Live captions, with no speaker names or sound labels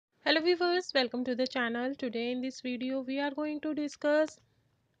Hello viewers, welcome to the channel. Today in this video we are going to discuss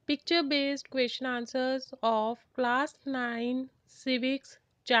picture based question answers of class 9 civics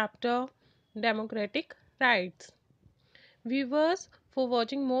chapter democratic rights. Viewers, for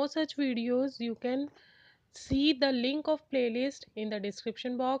watching more such videos you can see the link of playlist in the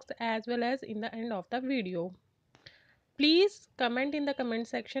description box as well as in the end of the video. Please comment in the comment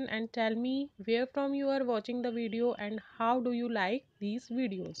section and tell me where from you are watching the video and how do you like these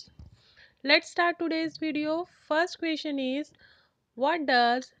videos. Let's start today's video. First question is, what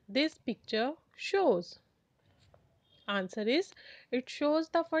does this picture shows? Answer is, it shows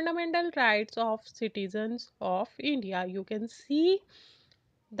the fundamental rights of citizens of India. You can see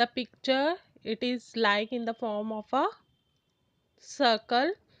the picture. It is like in the form of a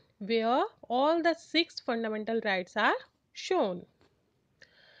circle where all the 6 fundamental rights are shown.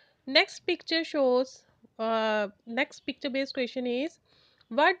 Next picture based question is,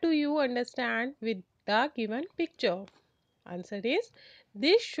 what do you understand with the given picture? Answer is,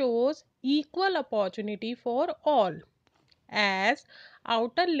 this shows equal opportunity for all, as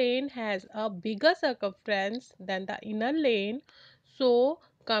outer lane has a bigger circumference than the inner lane, so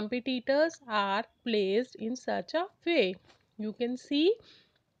competitors are placed in such a way. You can see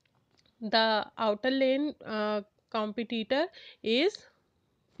the outer lane competitor is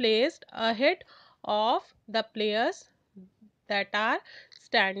placed ahead of the players that are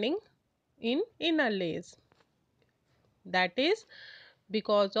standing in inner lanes. That is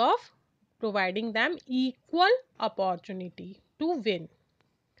because of providing them equal opportunity to win.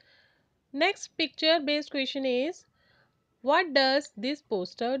 Next picture based question is, what does this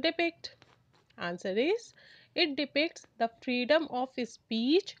poster depict? Answer is, it depicts the freedom of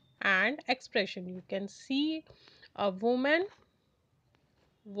speech and expression. You can see a woman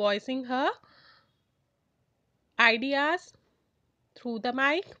voicing her ideas through the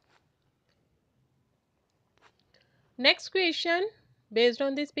mic. Next question based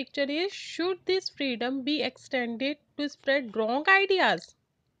on this picture is, should this freedom be extended to spread wrong ideas?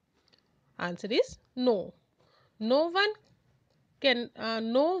 Answer is no. No one can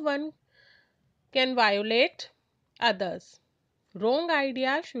violate others. Wrong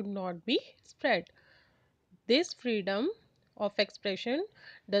ideas should not be spread. This freedom of expression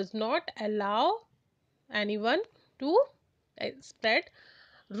does not allow anyone to spread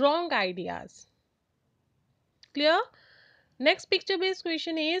wrong ideas. Clear? Next picture based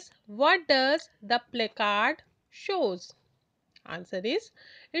question is, what does the placard shows? Answer is,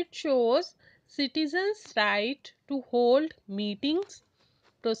 it shows citizens' right to hold meetings,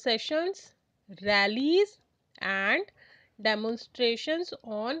 processions, rallies and demonstrations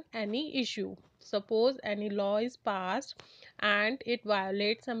on any issue. Suppose any law is passed and it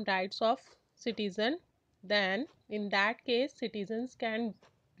violates some rights of citizen, then in that case citizens can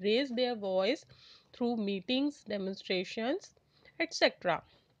raise their voice through meetings, demonstrations, etc.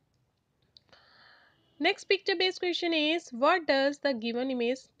 Next picture based question is, what does the given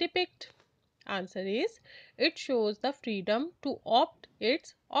image depict? Answer is, it shows the freedom to opt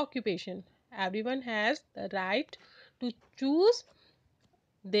its occupation. Everyone has the right to choose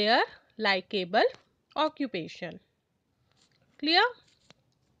their likable occupation. Clear?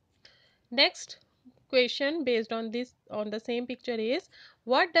 Next question based on the same picture is,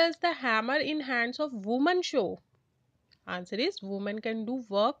 what does the hammer in hands of woman show? Answer is, women can do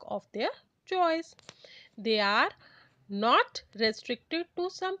work of their choice. They are not restricted to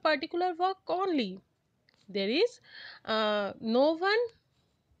some particular work only. There is no one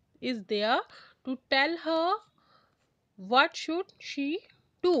is there to tell her what should she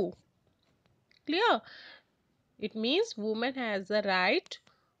do. Clear? It means woman has the right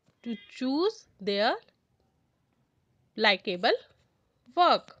to choose their likable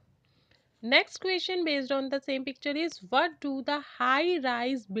work. Next question based on the same picture is, what do the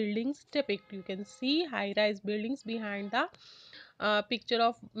high-rise buildings depict? You can see high-rise buildings behind the picture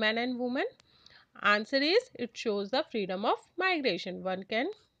of man and woman. Answer is, it shows the freedom of migration. One can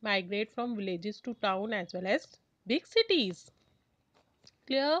migrate from villages to town as well as big cities.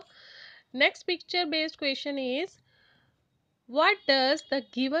 Clear? Next picture based question is, what does the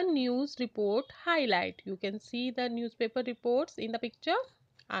given news report highlight? You can see the newspaper reports in the picture.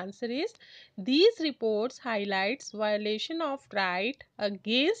 Answer is, these reports highlights violation of right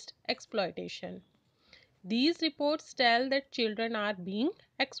against exploitation. These reports tell that children are being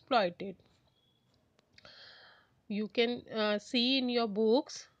exploited. You can see in your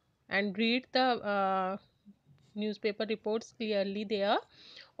books and read the newspaper reports clearly there.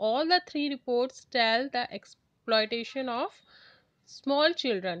 All the 3 reports tell the exploitation of small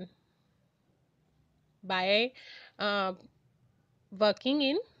children by working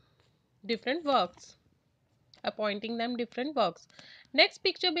in different works, appointing them different works. Next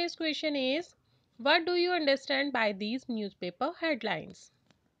picture based question is, what do you understand by these newspaper headlines?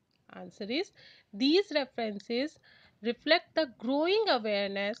 Answer is, these references reflect the growing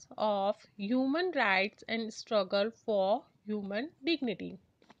awareness of human rights and struggle for human dignity.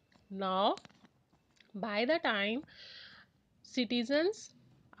 Now, by the time citizens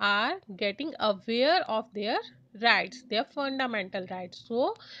are getting aware of their rights, their fundamental rights,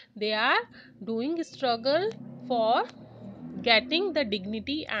 so they are doing struggle for getting the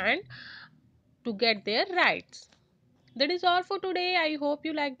dignity and to get their rights. That is all for today. I hope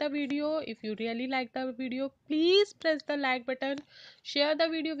you like the video. If you really like the video, please press the like button, share the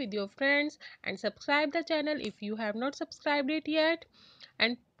video with your friends, and subscribe the channel if you have not subscribed it yet,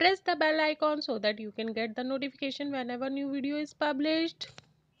 and press the bell icon so that you can get the notification whenever new video is published.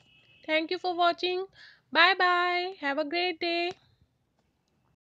 Thank you for watching. Bye bye. Have a great day.